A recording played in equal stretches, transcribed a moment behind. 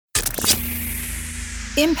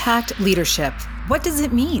Impact leadership. What does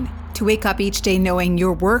it mean to wake up each day knowing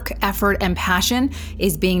your work, effort, and passion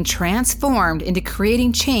is being transformed into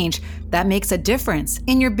creating change that makes a difference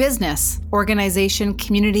in your business, organization,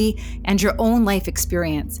 community, and your own life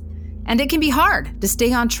experience? And it can be hard to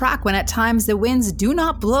stay on track when at times the winds do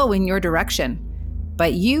not blow in your direction.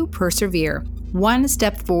 But you persevere, one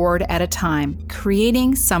step forward at a time,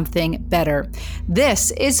 creating something better.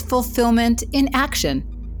 This is fulfillment in action.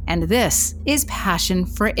 And this is Passion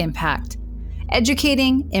for Impact.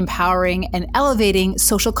 Educating, empowering, and elevating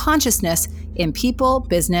social consciousness in people,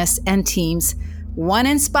 business, and teams, one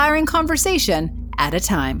inspiring conversation at a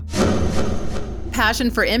time.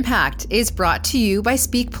 Passion for Impact is brought to you by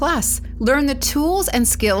Speak Plus. Learn the tools and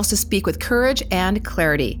skills to speak with courage and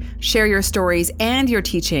clarity. Share your stories and your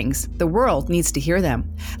teachings. The world needs to hear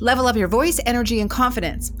them. Level up your voice, energy, and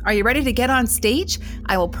confidence. Are you ready to get on stage?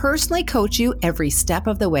 I will personally coach you every step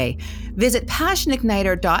of the way. Visit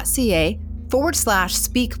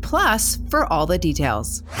passionigniter.ca/Speak Plus for all the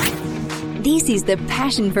details. This is the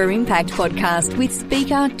Passion for Impact podcast with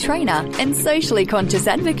speaker, trainer, and socially conscious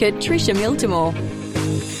advocate Tricia Miltimore.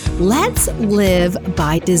 Let's live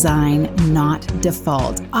by design, not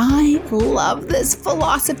default. I love this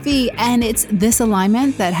philosophy, and it's this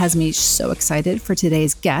alignment that has me so excited for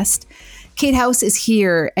today's guest. Kate House is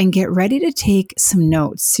here, and get ready to take some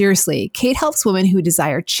notes. Seriously, Kate helps women who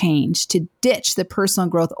desire change to ditch the personal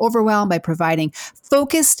growth overwhelm by providing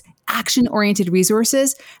focused, action-oriented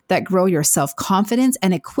resources that grow your self-confidence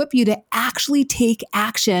and equip you to actually take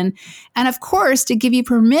action. And of course, to give you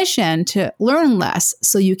permission to learn less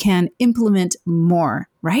so you can implement more,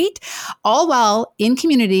 right? All while in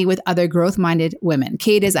community with other growth-minded women.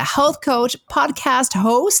 Kate is a health coach, podcast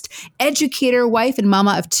host, educator, wife, and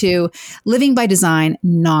mama of two, living by design,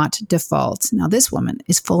 not default. Now, this woman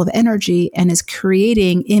is full of energy and is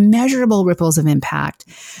creating immeasurable ripples of impact.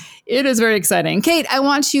 It is very exciting. Kate, I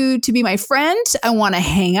want you to be my friend. I want to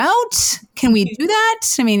hang out. Can we do that?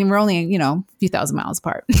 I mean, we're only, a few thousand miles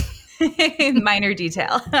apart. Minor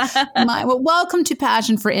detail. Well, welcome to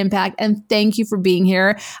Passion for Impact, and thank you for being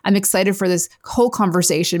here. I'm excited for this whole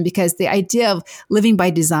conversation because the idea of living by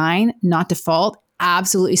design, not default,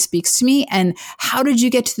 absolutely speaks to me. And how did you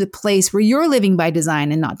get to the place where you're living by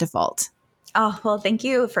design and not default? Oh, well, thank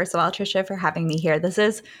you, first of all, Tricia, for having me here. This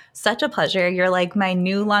is such a pleasure. You're like my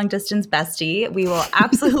new long distance bestie. We will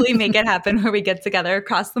absolutely make it happen where we get together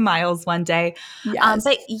across the miles one day. Yes.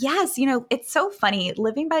 But yes, it's so funny.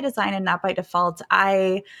 Living by design and not by default,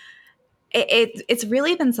 it's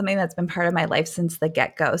really been something that's been part of my life since the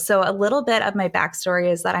get-go. So a little bit of my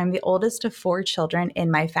backstory is that I'm the oldest of 4 children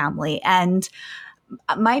in my family. And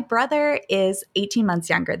my brother is 18 months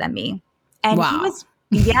younger than me. And wow. He was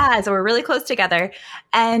yeah, so we're really close together.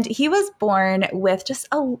 And he was born with just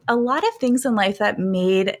a lot of things in life that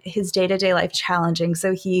made his day-to-day life challenging.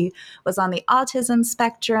 So he was on the autism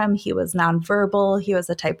spectrum. He was nonverbal. He was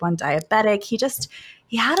a type 1 diabetic. He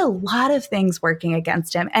had a lot of things working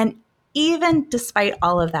against him. And even despite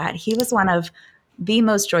all of that, he was one of the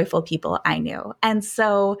most joyful people I knew. And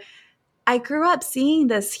so I grew up seeing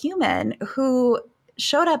this human who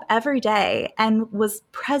showed up every day and was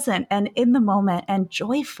present and in the moment and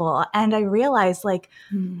joyful. And I realized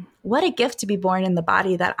what a gift to be born in the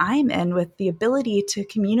body that I'm in, with the ability to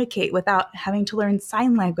communicate without having to learn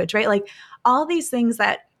sign language, right? Like all these things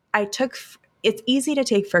that it's easy to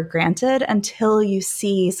take for granted until you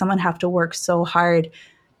see someone have to work so hard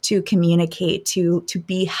to communicate, to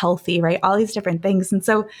be healthy, right? All these different things. And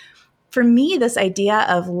so for me, this idea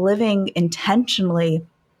of living intentionally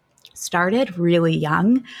started really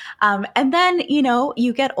young. And then,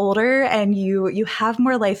 you get older and you have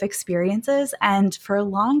more life experiences. And for a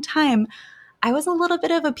long time, I was a little bit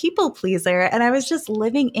of a people pleaser, and I was just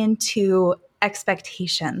living into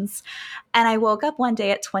expectations. And I woke up one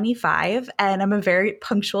day at 25, and I'm a very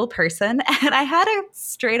punctual person, and I had a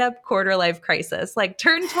straight up quarter life crisis,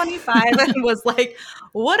 turned 25 and was like,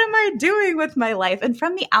 what am I doing with my life? And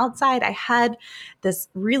from the outside, I had this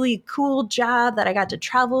really cool job that I got to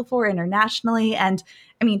travel for internationally. And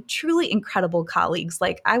I mean, truly incredible colleagues.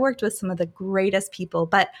 I worked with some of the greatest people,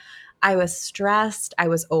 but I was stressed. I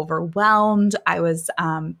was overwhelmed. I was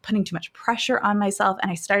putting too much pressure on myself.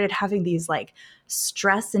 And I started having these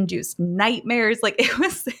stress-induced nightmares.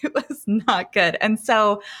 It was not good. And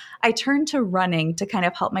so I turned to running to kind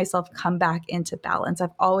of help myself come back into balance.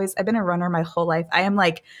 I've been a runner my whole life. I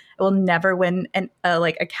will never win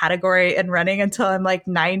a category in running until I'm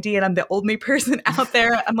 90 and I'm the only person out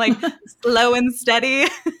there. I'm slow and steady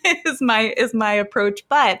is my approach.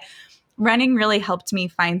 But running really helped me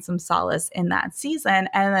find some solace in that season.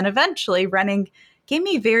 And then eventually running gave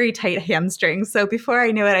me very tight hamstrings. So before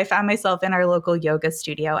I knew it, I found myself in our local yoga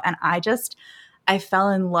studio, and I fell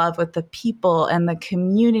in love with the people and the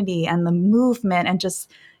community and the movement and just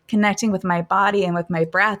connecting with my body and with my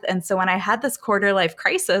breath. And so when I had this quarter life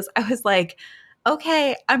crisis, I was like,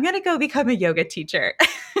 okay, I'm going to go become a yoga teacher.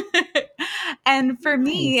 And for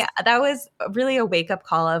me, that was really a wake up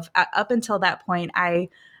call of up until that point, I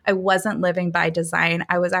wasn't living by design.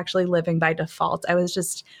 I was actually living by default. I was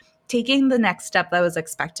just taking the next step that was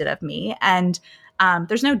expected of me. And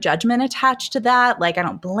there's no judgment attached to that. Like, I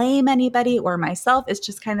don't blame anybody or myself. It's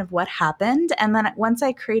just kind of what happened. And then once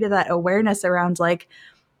I created that awareness around like,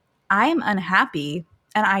 I'm unhappy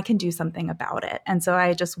and I can do something about it. And so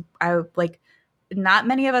I like, not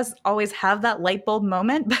many of us always have that light bulb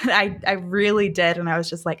moment, but I really did. And I was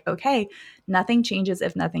just like, okay, nothing changes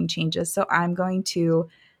if nothing changes. So I'm going to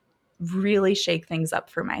really shake things up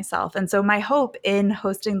for myself. And so my hope in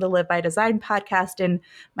hosting the Live by Design podcast and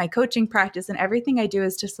my coaching practice and everything I do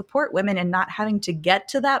is to support women in not having to get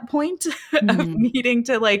to that point of needing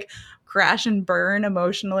to like crash and burn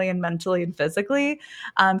emotionally and mentally and physically,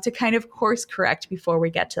 to kind of course correct before we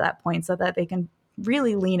get to that point so that they can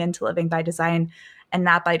really lean into living by design and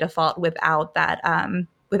not by default without that,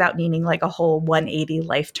 without needing like a whole 180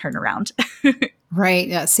 life turnaround. Right.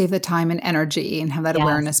 Yeah, save the time and energy and have that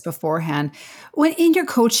awareness beforehand. When in your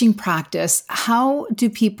coaching practice, how do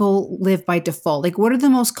people live by default? Like, what are the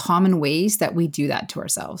most common ways that we do that to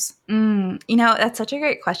ourselves? That's such a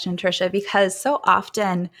great question, Trisha, because so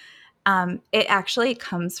often it actually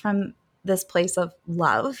comes from this place of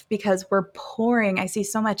love because we're pouring. I see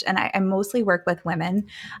so much, and I mostly work with women.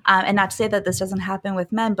 And not to say that this doesn't happen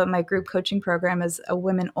with men, but my group coaching program is a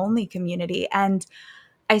women-only community. And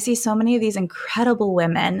I see so many of these incredible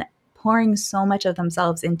women pouring so much of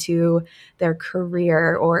themselves into their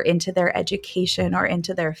career or into their education or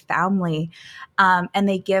into their family. And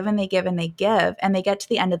they give and they give and they give. And they get to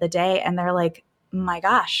the end of the day and they're like, my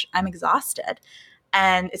gosh, I'm exhausted.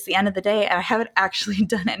 And it's the end of the day and I haven't actually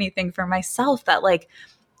done anything for myself that like,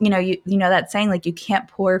 you know that saying, like you can't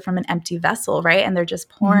pour from an empty vessel, right? And they're just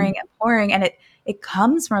pouring and pouring. And it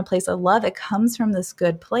comes from a place of love. It comes from this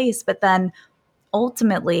good place. But then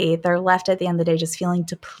ultimately, they're left at the end of the day just feeling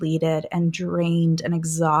depleted and drained and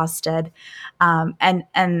exhausted. And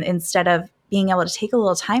instead of being able to take a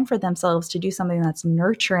little time for themselves to do something that's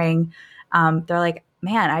nurturing, they're like,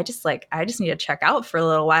 man, I just need to check out for a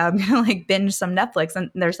little while. I'm going to like binge some Netflix.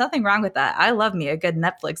 And there's nothing wrong with that. I love me a good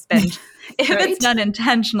Netflix binge if it's done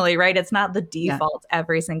intentionally, right? It's not the default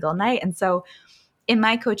every single night. And so in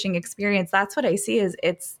my coaching experience, that's what I see is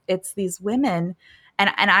it's these women.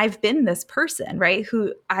 And I've been this person, right,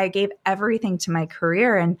 who I gave everything to my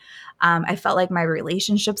career. And I felt like my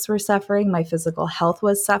relationships were suffering. My physical health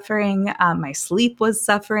was suffering. My sleep was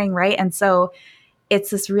suffering, right? And so it's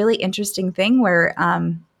this really interesting thing where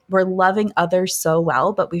we're loving others so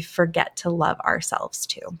well, but we forget to love ourselves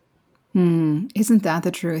too. Isn't that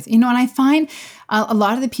the truth? And I find a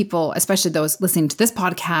lot of the people, especially those listening to this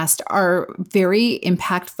podcast, are very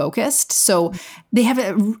impact focused. So they have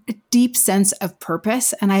a deep sense of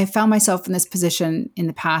purpose. And I have found myself in this position in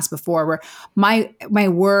the past before where my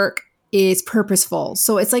work is purposeful.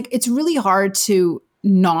 So it's like, it's really hard to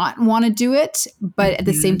not want to do it, but at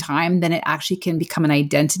the same time, then it actually can become an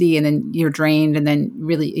identity and then you're drained and then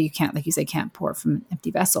really you can't, like you say, can't pour from an empty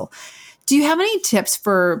vessel. Do you have any tips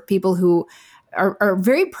for people who are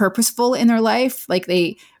very purposeful in their life, like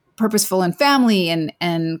they purposeful in family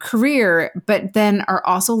and career, but then are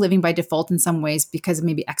also living by default in some ways because of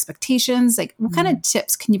maybe expectations? Like what kind of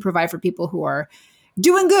tips can you provide for people who are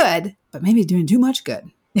doing good, but maybe doing too much good?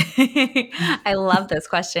 I love this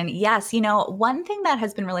question. Yes. One thing that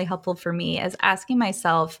has been really helpful for me is asking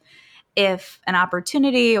myself if an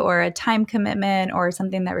opportunity or a time commitment or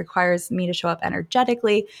something that requires me to show up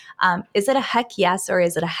energetically, is it a heck yes or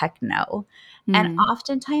is it a heck no? And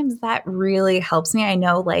oftentimes that really helps me. I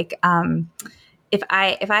know like if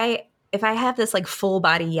I have this like full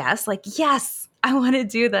body yes, like yes, I want to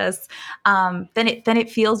do this, then it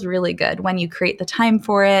feels really good when you create the time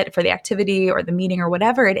for it, for the activity or the meeting or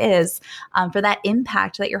whatever it is, for that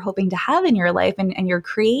impact that you're hoping to have in your life and you're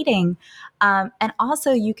creating. And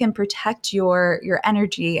also you can protect your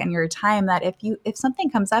energy and your time that if something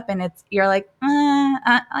comes up and you're like,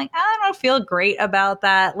 I don't feel great about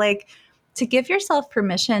that. Like, to give yourself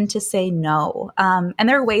permission to say no. And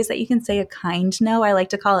there are ways that you can say a kind no. I like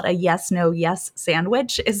to call it a yes, no, yes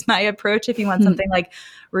sandwich is my approach. If you want something like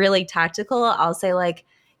really tactical, I'll say like,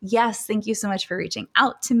 yes, thank you so much for reaching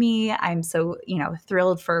out to me. I'm so,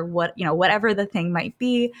 thrilled for whatever the thing might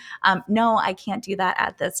be. No, I can't do that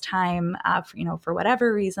at this time, for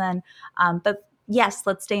whatever reason. But yes,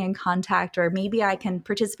 let's stay in contact, or maybe I can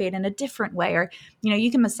participate in a different way, or,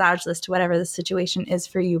 you can massage this to whatever the situation is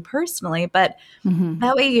for you personally. But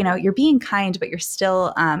that way, you're being kind, but you're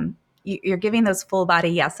still, you're giving those full body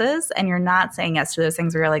yeses, and you're not saying yes to those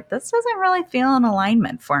things where you're like, this doesn't really feel in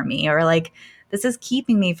alignment for me, or like, this is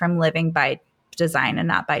keeping me from living by design and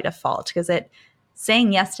not by default. Because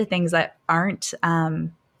saying yes to things that aren't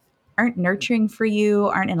nurturing for you,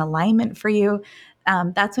 aren't in alignment for you,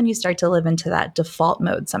 that's when you start to live into that default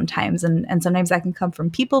mode sometimes. And sometimes that can come from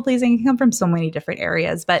people pleasing, it can come from so many different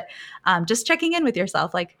areas. But just checking in with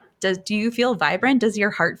yourself, like, do you feel vibrant? Does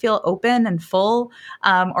your heart feel open and full?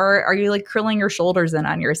 Or are you like curling your shoulders in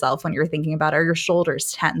on yourself when you're thinking about, are your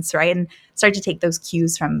shoulders tense, right? And start to take those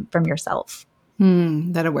cues from yourself.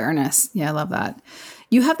 That awareness. Yeah, I love that.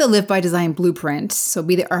 You have the Live by Design blueprint. So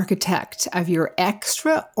be the architect of your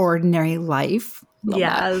extraordinary life. Love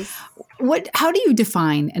yes. that. How do you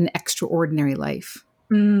define an extraordinary life?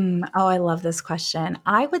 Oh, I love this question.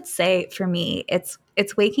 I would say for me, it's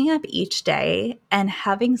waking up each day and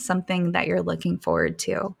having something that you're looking forward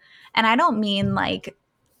to. And I don't mean like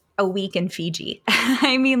a week in Fiji.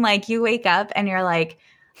 I mean, like, you wake up and you're like,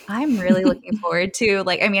 I'm really looking forward to,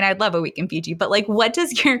 like, I mean, I'd love a week in Fiji, but like, what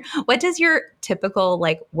does your typical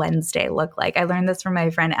like Wednesday look like? I learned this from my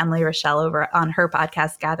friend Emily Rochelle over on her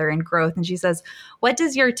podcast, Gather and Growth. And she says, what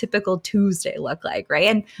does your typical Tuesday look like?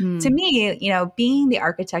 Right. And to me, being the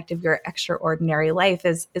architect of your extraordinary life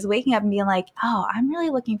is waking up and being like, oh, I'm really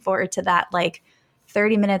looking forward to that. Like,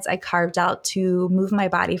 30 minutes I carved out to move my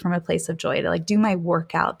body from a place of joy, to like do my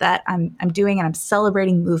workout that I'm doing, and I'm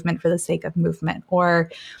celebrating movement for the sake of movement. Or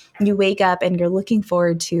you wake up and you're looking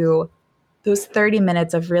forward to those 30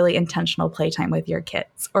 minutes of really intentional playtime with your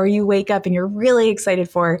kids. Or you wake up and you're really excited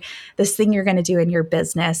for this thing you're going to do in your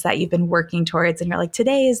business that you've been working towards, and you're like,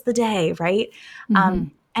 today is the day, right?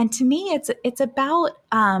 And to me, it's about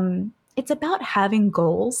having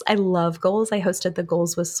goals. I love goals. I hosted the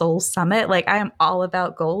Goals with Soul Summit. Like, I am all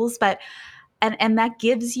about goals, but and that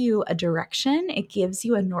gives you a direction. It gives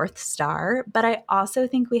you a North Star. But I also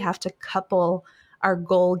think we have to couple our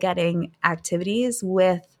goal-getting activities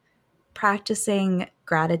with practicing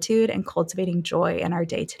gratitude and cultivating joy in our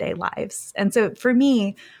day-to-day lives. And so for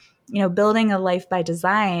me, building a life by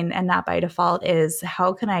design and not by default is,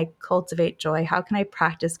 how can I cultivate joy? How can I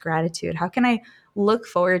practice gratitude? How can I look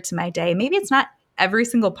forward to my day? Maybe it's not every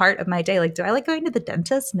single part of my day. Like, do I like going to the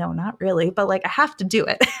dentist? No, not really. But like, I have to do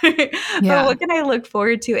it. But what can I look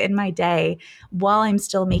forward to in my day while I'm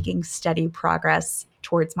still making steady progress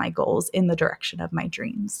towards my goals in the direction of my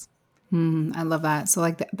dreams? I love that. So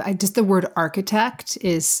like just the word architect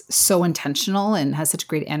is so intentional and has such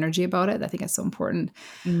great energy about it. I think it's so important.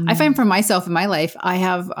 I find for myself in my life, I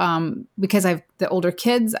have, because I've the older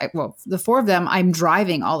kids, the four of them, I'm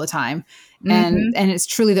driving all the time. And it's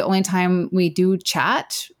truly the only time we do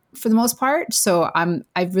chat for the most part. So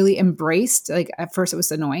I've really embraced, like, at first it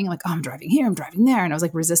was annoying. Like, oh, I'm driving here, I'm driving there. And I was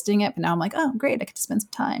like resisting it. But now I'm like, oh, great. I get to spend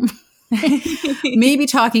some time. Maybe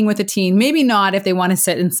talking with a teen, maybe not if they want to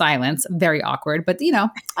sit in silence. Very awkward, but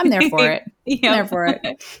I'm there for it. I'm there for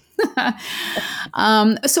it.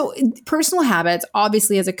 So personal habits,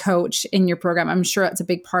 obviously, as a coach in your program, I'm sure that's a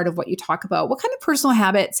big part of what you talk about. What kind of personal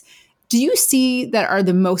habits do you see that are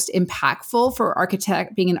the most impactful for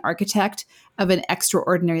being an architect of an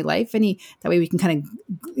extraordinary life? That way we can kind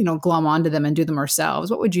of, glom onto them and do them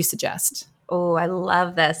ourselves. What would you suggest? Oh, I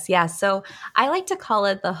love this. Yeah. So I like to call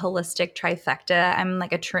it the holistic trifecta. I'm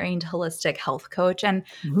like a trained holistic health coach. And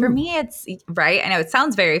for me, it's right. I know it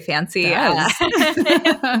sounds very fancy.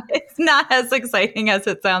 It's not as exciting as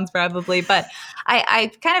it sounds probably, but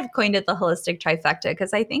I kind of coined it the holistic trifecta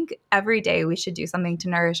because I think every day we should do something to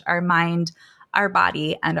nourish our mind, our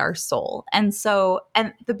body, and our soul. And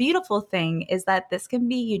the beautiful thing is that this can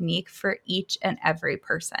be unique for each and every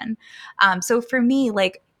person. So for me,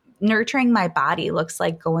 like, nurturing my body looks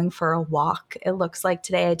like going for a walk. It looks like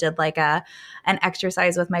today I did like an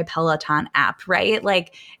exercise with my Peloton app, right?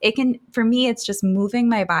 Like, for me, it's just moving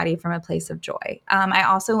my body from a place of joy. I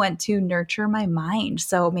also went to nurture my mind.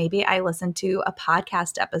 So maybe I listen to a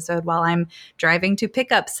podcast episode while I'm driving to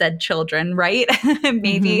pick up said children, right?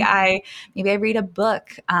 Maybe I read a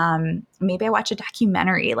book. Maybe I watch a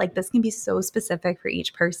documentary. Like, this can be so specific for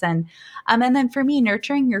each person. And then for me,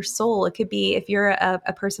 nurturing your soul, it could be, if you're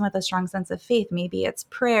a person with a strong sense of faith, maybe it's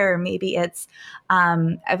prayer. Maybe it's,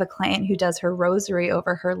 I have a client who does her rosary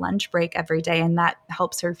over her lunch break every day, and that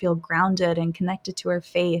helps her feel grounded and connected to her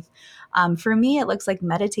faith. For me, it looks like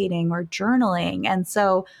meditating or journaling. And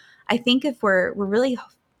so I think if we're really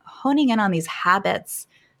honing in on these habits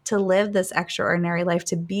to live this extraordinary life,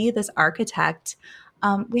 to be this architect,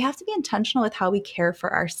 we have to be intentional with how we care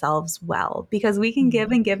for ourselves well, because we can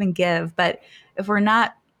give and give and give, but if we're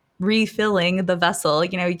not refilling the vessel,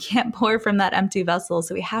 you can't pour from that empty vessel.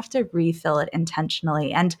 So we have to refill it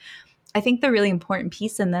intentionally. And I think the really important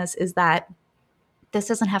piece in this is that this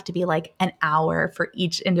doesn't have to be like an hour for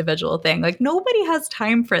each individual thing. Like nobody has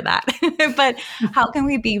time for that. But how can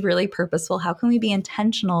we be really purposeful? How can we be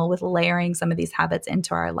intentional with layering some of these habits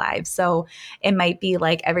into our lives? So it might be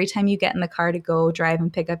like every time you get in the car to go drive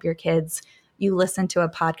and pick up your kids, you listen to a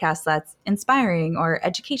podcast that's inspiring or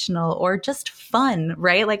educational or just fun,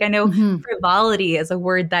 right? Like I know frivolity is a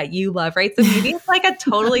word that you love, right? So maybe it's like a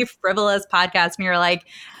totally frivolous podcast and you're like,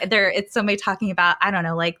 it's somebody talking about, I don't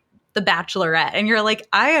know, like The Bachelorette, and you're like,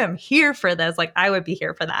 I am here for this. Like I would be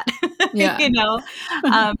here for that. Yeah.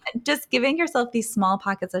 Just giving yourself these small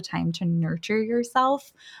pockets of time to nurture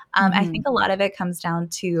yourself. I think a lot of it comes down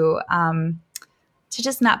to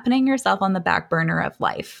just not putting yourself on the back burner of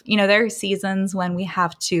life. There are seasons when we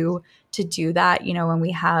have to do that, when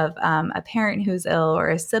we have a parent who's ill or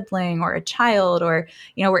a sibling or a child, or,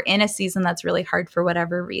 we're in a season that's really hard for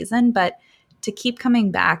whatever reason, but to keep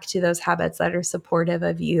coming back to those habits that are supportive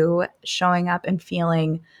of you, showing up and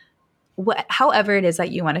feeling however it is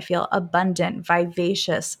that you want to feel, abundant,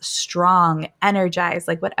 vivacious, strong, energized,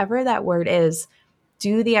 like whatever that word is,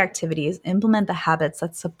 do the activities, implement the habits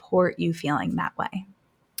that support you feeling that way.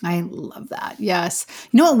 I love that. Yes.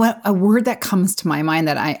 You know what? A word that comes to my mind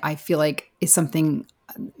that I feel like is something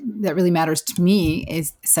that really matters to me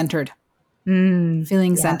is centered.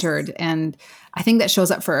 Feeling centered. And I think that shows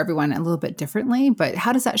up for everyone a little bit differently, but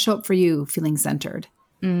how does that show up for you, feeling centered?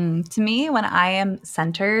 To me, when I am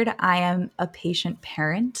centered, I am a patient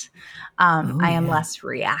parent. I am less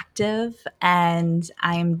reactive, and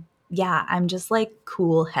I'm just like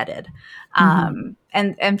cool headed.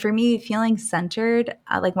 And for me, feeling centered,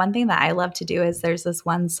 like one thing that I love to do is there's this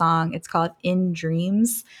one song, it's called In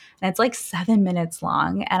Dreams, and it's like 7 minutes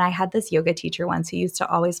long. And I had this yoga teacher once who used to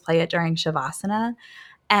always play it during Shavasana.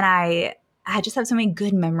 And I just have so many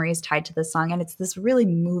good memories tied to this song. And it's this really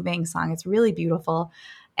moving song. It's really beautiful.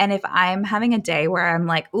 And if I'm having a day where I'm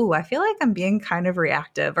like, ooh, I feel like I'm being kind of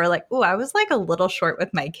reactive, or like, ooh, I was like a little short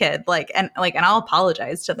with my kid, and I'll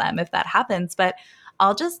apologize to them if that happens, but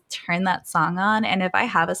I'll just turn that song on. And if I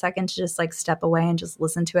have a second to just like step away and just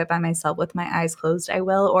listen to it by myself with my eyes closed, I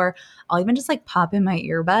will. Or I'll even just like pop in my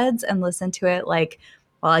earbuds and listen to it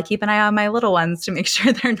while I keep an eye on my little ones to make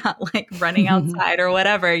sure they're not like running outside or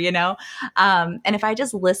whatever, And if I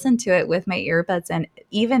just listen to it with my earbuds, and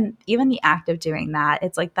even the act of doing that,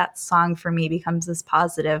 it's like that song for me becomes this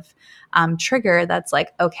positive trigger that's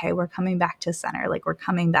like, okay, we're coming back to center, like we're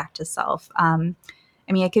coming back to self.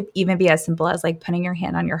 It could even be as simple as like putting your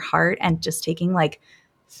hand on your heart and just taking like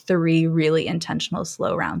 3 really intentional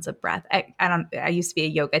slow rounds of breath. I used to be a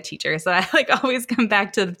yoga teacher, so I like always come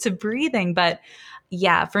back to breathing. But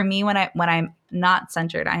yeah, for me, when I'm not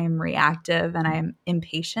centered, I am reactive and I am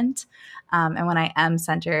impatient. And when I am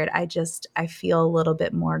centered, I feel a little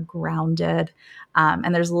bit more grounded.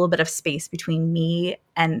 And there's a little bit of space between me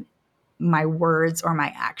and my words or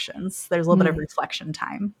my actions. There's a little bit of reflection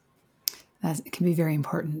time. It can be very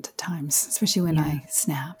important at times, especially when I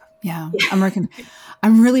snap. Yeah.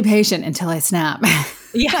 I'm really patient until I snap.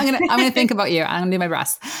 Yeah. I'm going to think about you. I'm going to do my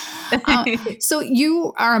best. So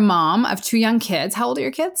you are a mom of 2 young kids. How old are your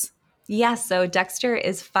kids? Yeah. So Dexter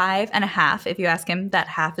is 5.5. If you ask him, that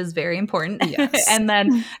half is very important. Yes. And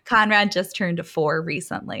then Conrad just turned 4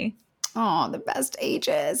 recently. Oh, the best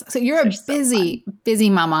ages. So you're a busy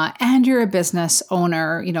mama, and you're a business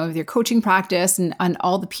owner, with your coaching practice and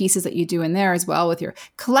all the pieces that you do in there as well, with your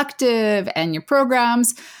collective and your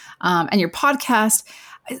programs and your podcast.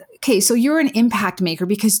 Okay, so you're an impact maker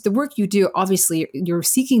because the work you do, obviously, you're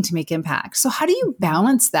seeking to make impact. So how do you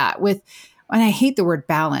balance that with, and I hate the word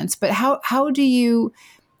balance, but how do you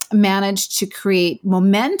manage to create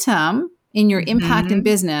momentum in your impact in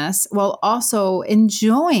business while also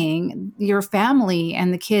enjoying your family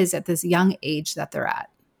and the kids at this young age that they're at?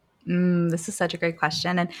 This is such a great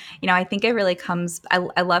question. And, I think it really comes,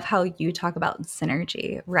 I love how you talk about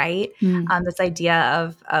synergy, right? This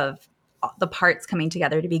idea of the parts coming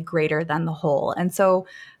together to be greater than the whole. And so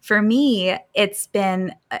for me, it's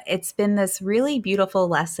been this really beautiful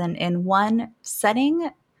lesson in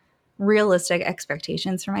setting realistic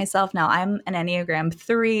expectations for myself. Now I'm an Enneagram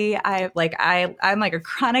 3. I'm like a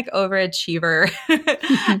chronic overachiever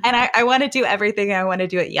and I want to do everything. I want to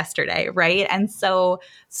do it yesterday. Right. And so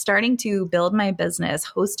starting to build my business,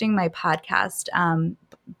 hosting my podcast,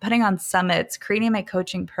 putting on summits, creating my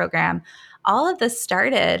coaching program, all of this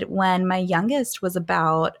started when my youngest was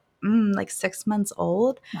about like 6 months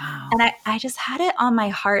old. Wow. And I just had it on my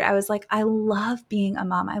heart. I was like, I love being a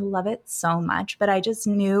mom. I love it so much. But I just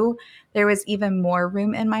knew there was even more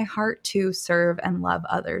room in my heart to serve and love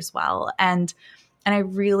others well. And I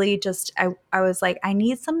really just I was like, I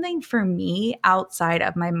need something for me outside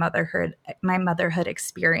of my motherhood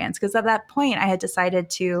experience. Because at that point I had decided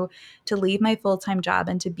to leave my full-time job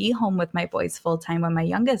and to be home with my boys full-time when my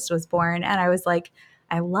youngest was born. And I was like,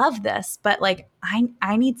 I love this, but like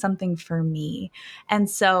I need something for me. And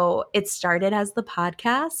so it started as the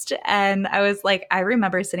podcast. And I was like, I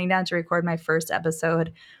remember sitting down to record my first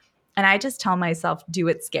episode. And I just tell myself, do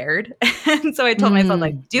it scared. And so I told myself,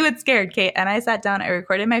 like, do it scared, Kate. And I sat down, I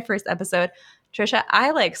recorded my first episode. Trisha,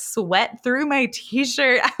 I like sweat through my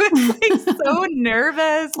t-shirt. I was like so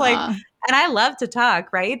nervous. Like, and I love to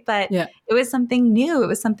talk, right? But Yeah. it was something new. It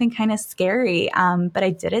was something kind of scary. But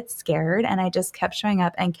I did it scared, and I just kept showing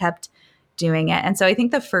up and kept doing it. And so I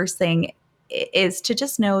think the first thing is to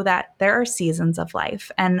just know that there are seasons of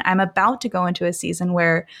life. And I'm about to go into a season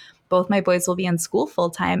where both my boys will be in school full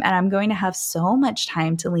time, and I'm going to have so much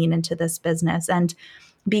time to lean into this business. And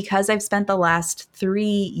because I've spent the last 3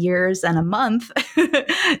 years and a month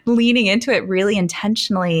leaning into it really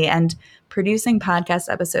intentionally and producing podcast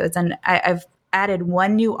episodes, and I've added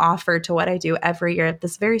one new offer to what I do every year,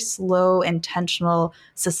 this very slow, intentional,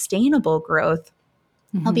 sustainable growth,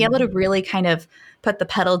 I'll be able to really kind of put the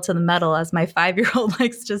pedal to the metal, as my 5-year-old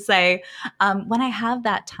likes to say, when I have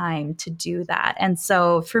that time to do that. And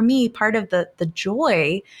so for me, part of the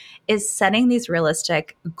joy is setting these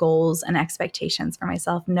realistic goals and expectations for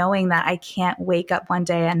myself, knowing that I can't wake up one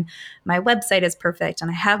day and my website is perfect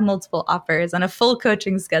and I have multiple offers and a full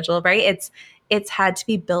coaching schedule, right? It's had to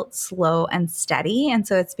be built slow and steady. And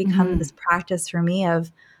so it's become this practice for me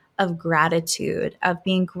of gratitude, of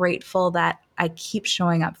being grateful that I keep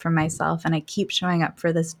showing up for myself and I keep showing up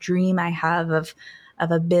for this dream I have of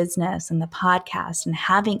a business and the podcast and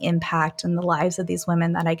having impact in the lives of these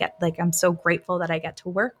women that I get, like, I'm so grateful that I get to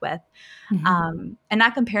work with. And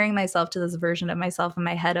not comparing myself to this version of myself in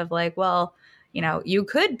my head of like, well, you know, you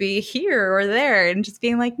could be here or there, and just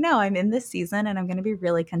being like, no, I'm in this season and I'm going to be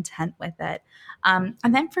really content with it. And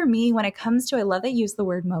then for me, when it comes to, I love that you use the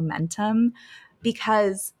word momentum,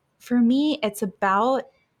 because for me, it's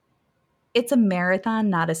a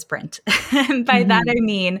marathon, not a sprint. And by that, I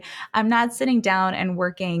mean, I'm not sitting down and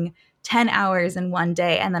working 10 hours in one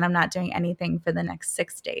day and then I'm not doing anything for the next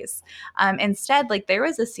 6 days. Instead, like, there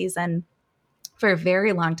was a season for a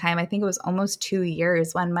very long time, I think it was almost 2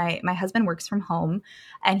 years, when my husband works from home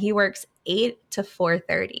and he works 8 to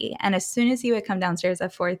 4:30. And as soon as he would come downstairs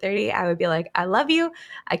at 4:30, I would be like, I love you.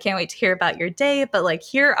 I can't wait to hear about your day, but like,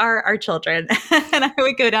 here are our children. And I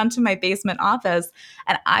would go down to my basement office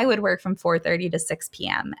and I would work from 4:30 to 6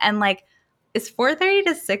 p.m. And like, is 4:30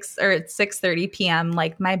 to 6 or 6:30 p.m.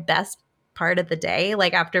 like my best part of the day,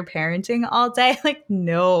 like after parenting all day? Like,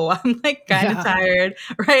 no, I'm like kind of tired,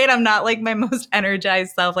 right? I'm not like my most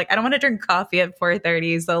energized self. Like, I don't want to drink coffee at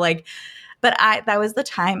 4:30. So like, but that was the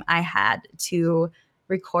time I had to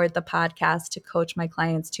record the podcast, to coach my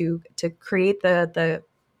clients, to create the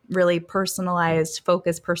really personalized,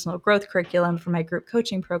 focused personal growth curriculum for my group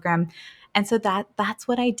coaching program. And so that's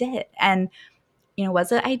what I did. And you know,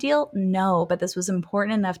 was it ideal? No, but this was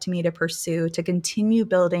important enough to me to pursue, to continue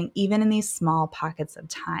building even in these small pockets of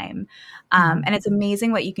time. And it's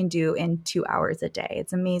amazing what you can do in 2 hours a day.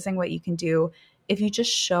 It's amazing what you can do if you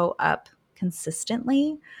just show up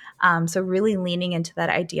consistently. So really leaning into that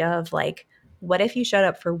idea of like, what if you showed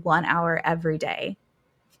up for 1 hour every day?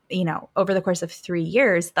 You know, over the course of 3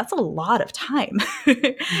 years, that's a lot of time. You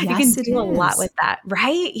can do a lot with that,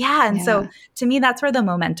 right? Yeah. And so to me, that's where the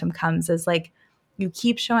momentum comes, is like, you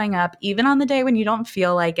keep showing up even on the day when you don't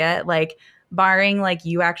feel like it, like barring like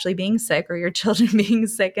you actually being sick or your children being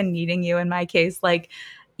sick and needing you, in my case, like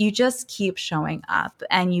you just keep showing up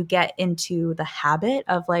and you get into the habit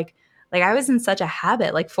of like I was in such a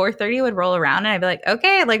habit, like 4:30 would roll around and I'd be like,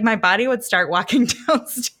 okay, like my body would start walking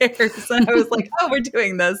downstairs and I was like, oh, we're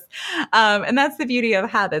doing this. And that's the beauty of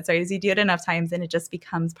habits, right? Is you do it enough times and it just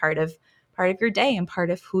becomes part of your day and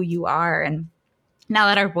part of who you are. And now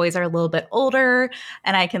that our boys are a little bit older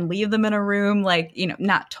and I can leave them in a room, like, you know,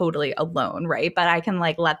 not totally alone, right? But I can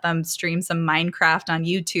like let them stream some Minecraft on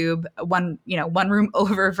YouTube, one room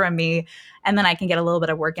over from me. And then I can get a little bit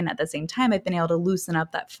of work in at the same time. I've been able to loosen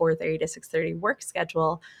up that 4:30 to 6:30 work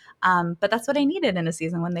schedule. But that's what I needed in a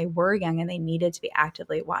season when they were young and they needed to be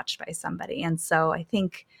actively watched by somebody. And so I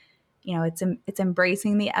think, you know, it's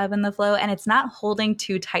embracing the ebb and the flow, and it's not holding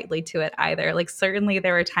too tightly to it either. Like, certainly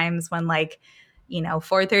there were times when like,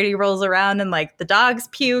 4:30 rolls around and like the dog's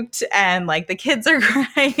puked and like the kids are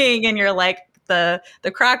crying and you're like, the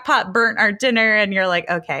crock pot burnt our dinner and you're like,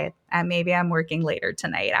 okay, maybe I'm working later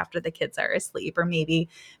tonight after the kids are asleep, or maybe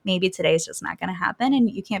today's just not going to happen, and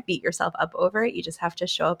you can't beat yourself up over it. You just have to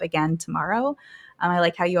show up again tomorrow. I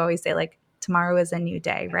like how you always say like tomorrow is a new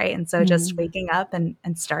day, right? And so just waking up and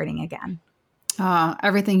starting again.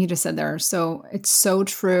 Everything you just said there. So it's so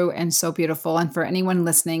true and so beautiful. And for anyone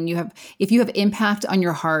listening, if you have impact on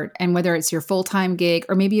your heart, and whether it's your full-time gig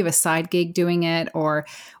or maybe you have a side gig doing it, or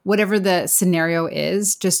whatever the scenario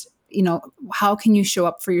is, just, how can you show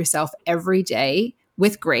up for yourself every day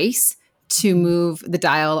with grace to move the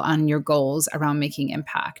dial on your goals around making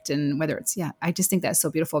impact? And whether it's, I just think that's so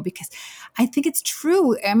beautiful, because I think it's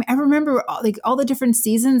true. I remember all the different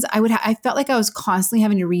seasons. I felt like I was constantly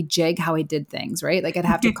having to rejig how I did things, right? Like I'd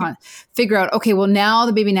have to figure out, okay, well now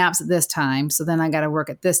the baby naps at this time, so then I got to work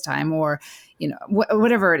at this time, or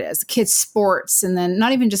whatever it is, the kids' sports, and then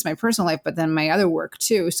not even just my personal life, but then my other work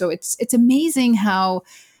too. So it's amazing how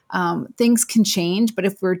things can change, but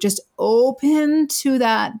if we're just open to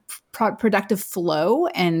that productive flow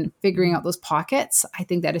and figuring out those pockets, I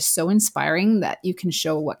think that is so inspiring that you can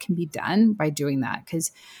show what can be done by doing that,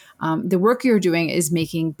 because the work you're doing is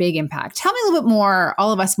making big impact. Tell me a little bit more,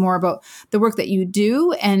 all of us, more about the work that you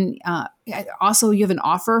do, and also you have an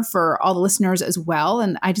offer for all the listeners as well.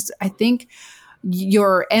 And I think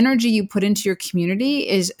your energy you put into your community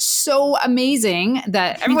is so amazing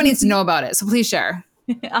that everyone needs to know about it. So please share.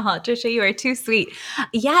 Oh, Trisha, you are too sweet.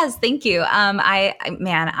 Yes, thank you.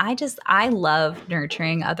 I love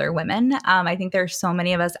nurturing other women. I think there's so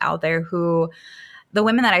many of us out there who, the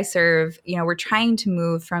women that I serve, we're trying to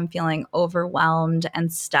move from feeling overwhelmed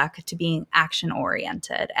and stuck to being action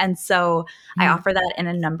oriented. And so I offer that in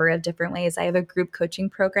a number of different ways. I have a group coaching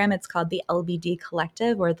program. It's called the LBD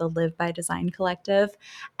Collective, or the Live by Design Collective.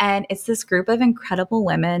 And it's this group of incredible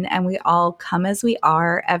women, and we all come as we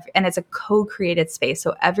are. And it's a co-created space.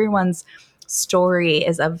 So everyone's story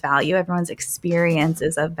is of value. Everyone's experience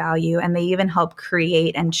is of value. And they even help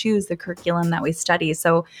create and choose the curriculum that we study.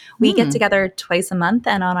 So we get together twice a month.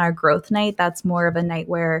 And on our growth night, that's more of a night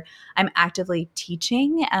where I'm actively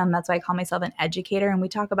teaching. That's why I call myself an educator. And we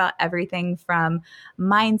talk about everything from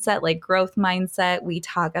mindset, like growth mindset. We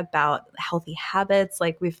talk about healthy habits.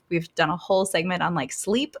 Like we've done a whole segment on like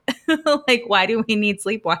sleep. Like, why do we need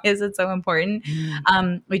sleep? Why is it so important?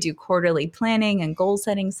 We do quarterly planning and goal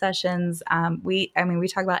setting sessions. We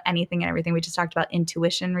talk about anything and everything. We just talked about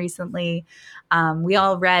intuition recently.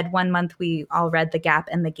 One month we all read The Gap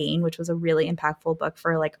and the Gain, which was a really impactful book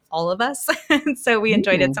for like all of us. And so we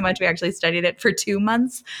enjoyed it so much, we actually studied it for 2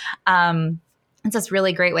 months. It's this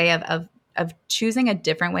really great way of choosing a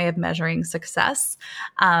different way of measuring success.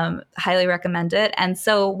 Highly recommend it. And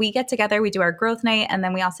so we get together, we do our growth night, and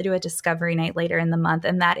then we also do a discovery night later in the month.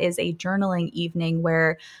 And that is a journaling evening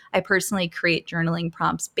where I personally create journaling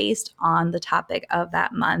prompts based on the topic of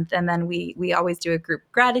that month. And then we always do a group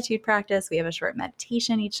gratitude practice. We have a short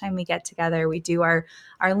meditation each time we get together. We do our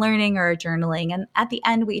learning or our journaling. And at the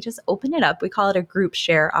end, we just open it up. We call it a group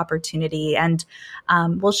share opportunity. And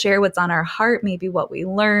we'll share what's on our heart, maybe what we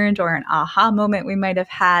learned or an aha moment we might have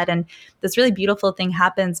had. And this really beautiful thing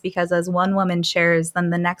happens because as one woman shares,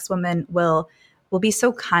 then the next woman will be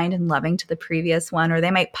so kind and loving to the previous one, or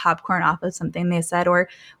they might popcorn off of something they said. Or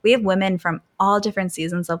we have women from all different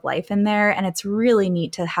seasons of life in there. And it's really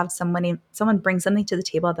neat to have someone bring something to the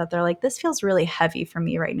table that they're like, this feels really heavy for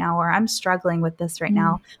me right now, or I'm struggling with this right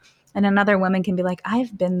now. And another woman can be like,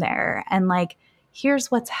 I've been there, and like,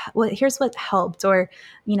 here's what helped, or,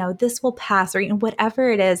 this will pass, or,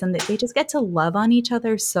 whatever it is. And they just get to love on each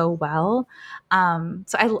other so well.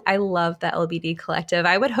 So I love the LBD Collective.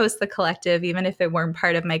 I would host the collective, even if it weren't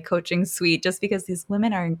part of my coaching suite, just because these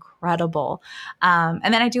women are incredible. And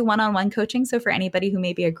then I do one-on-one coaching. So for anybody who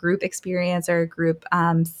maybe a group experience or a group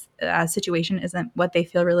situation isn't what they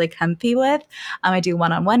feel really comfy with, I do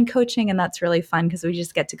one-on-one coaching, and that's really fun because we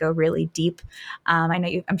just get to go really deep.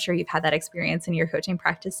 I'm sure you've had that experience in your coaching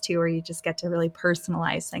practice too, where you just get to really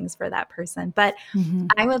personalize things for that person. But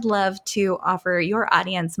I would love to offer your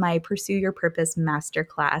audience my Pursue Your Purpose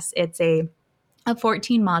Masterclass. It's a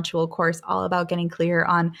 14-module course all about getting clear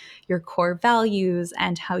on your core values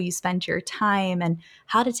and how you spend your time and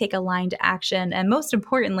how to take aligned action. And most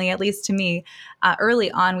importantly, at least to me, early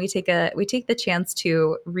on, we take the chance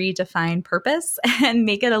to redefine purpose and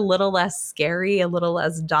make it a little less scary, a little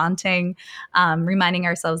less daunting, reminding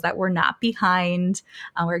ourselves that we're not behind,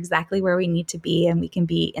 we're exactly where we need to be, and we can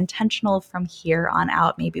be intentional from here on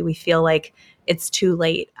out. Maybe we feel like it's too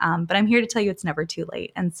late. But I'm here to tell you it's never too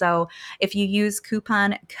late. And so if you use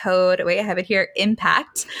coupon code, I have it here,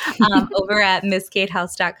 IMPACT, over at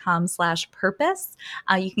MissKateHouse.com/purpose,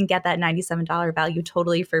 you can get that $97 value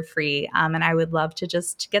totally for free. And I would love to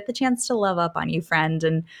just get the chance to love up on you,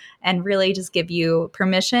 friend, and really just give you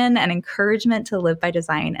permission and encouragement to live by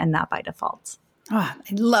design and not by default. Oh, I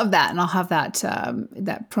love that. And I'll have that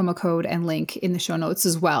that promo code and link in the show notes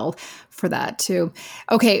as well for that too.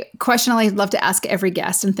 Okay, question I love to ask every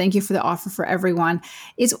guest, and thank you for the offer for everyone,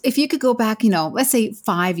 is if you could go back, let's say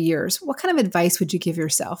 5 years, what kind of advice would you give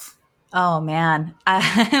yourself? Oh man,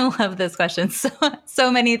 I love this question.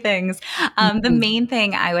 So many things. The main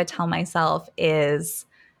thing I would tell myself is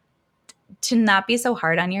to not be so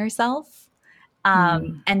hard on yourself.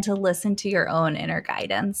 And to listen to your own inner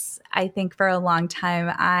guidance. I think for a long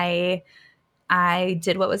time, I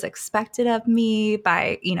did what was expected of me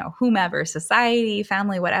by, whomever, society,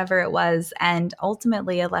 family, whatever it was. And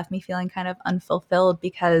ultimately it left me feeling kind of unfulfilled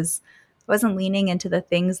because I wasn't leaning into the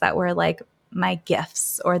things that were like my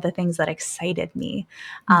gifts or the things that excited me.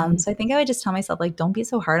 So I think I would just tell myself, like, don't be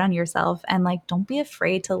so hard on yourself, and like, don't be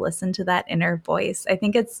afraid to listen to that inner voice. I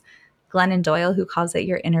think it's Glennon Doyle who calls it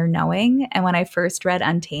your inner knowing. And when I first read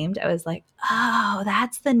Untamed, I was like, oh,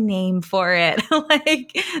 that's the name for it.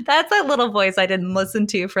 Like, that's that little voice I didn't listen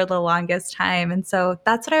to for the longest time. And so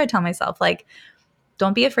that's what I would tell myself. Like,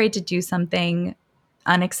 don't be afraid to do something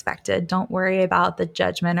unexpected. Don't worry about the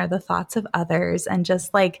judgment or the thoughts of others, and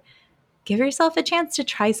just like give yourself a chance to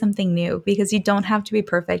try something new, because you don't have to be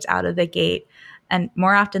perfect out of the gate. And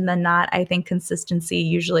more often than not, I think consistency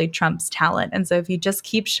usually trumps talent. And so if you just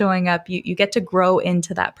keep showing up, you get to grow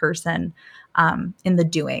into that person in the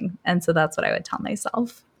doing. And so that's what I would tell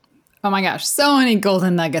myself. Oh my gosh, so many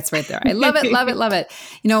golden nuggets right there. I love it, love it, love it.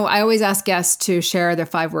 I always ask guests to share their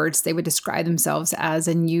 5 words they would describe themselves as.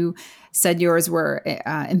 And you said yours were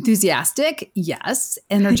enthusiastic. Yes.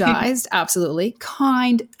 Energized. Absolutely.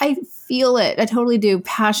 Kind. I feel it. I totally do.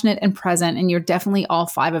 Passionate and present. And you're definitely all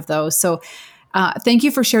 5 of those. So thank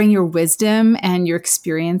you for sharing your wisdom and your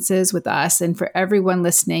experiences with us. And for everyone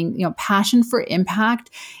listening, passion for impact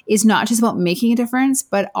is not just about making a difference,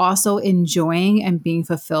 but also enjoying and being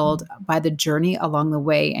fulfilled by the journey along the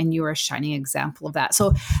way. And you are a shining example of that.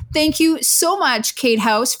 So thank you so much, Kate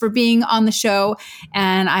House, for being on the show.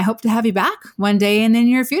 And I hope to have you back one day in the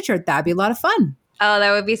near future. That'd be a lot of fun. Oh,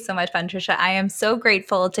 that would be so much fun, Trisha. I am so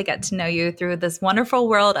grateful to get to know you through this wonderful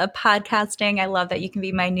world of podcasting. I love that you can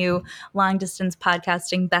be my new long-distance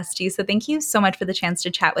podcasting bestie. So thank you so much for the chance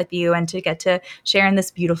to chat with you and to get to share in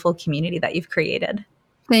this beautiful community that you've created.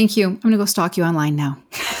 Thank you. I'm going to go stalk you online now.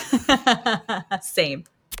 Same.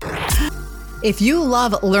 If you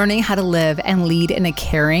love learning how to live and lead in a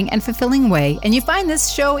caring and fulfilling way, and you find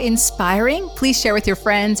this show inspiring, please share with your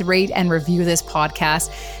friends, rate and review this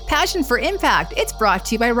podcast. Passion for Impact, it's brought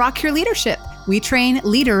to you by Rock Your Leadership. We train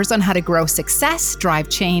leaders on how to grow success, drive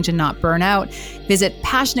change, and not burn out. Visit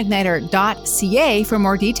passionigniter.ca for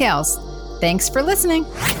more details. Thanks for listening.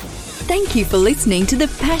 Thank you for listening to the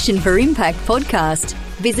Passion for Impact podcast.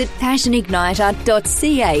 Visit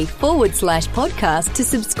passionigniter.ca/podcast to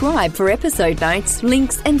subscribe for episode notes,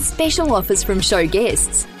 links, and special offers from show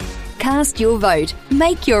guests. Cast your vote.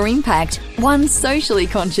 Make your impact, one socially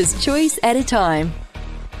conscious choice at a time.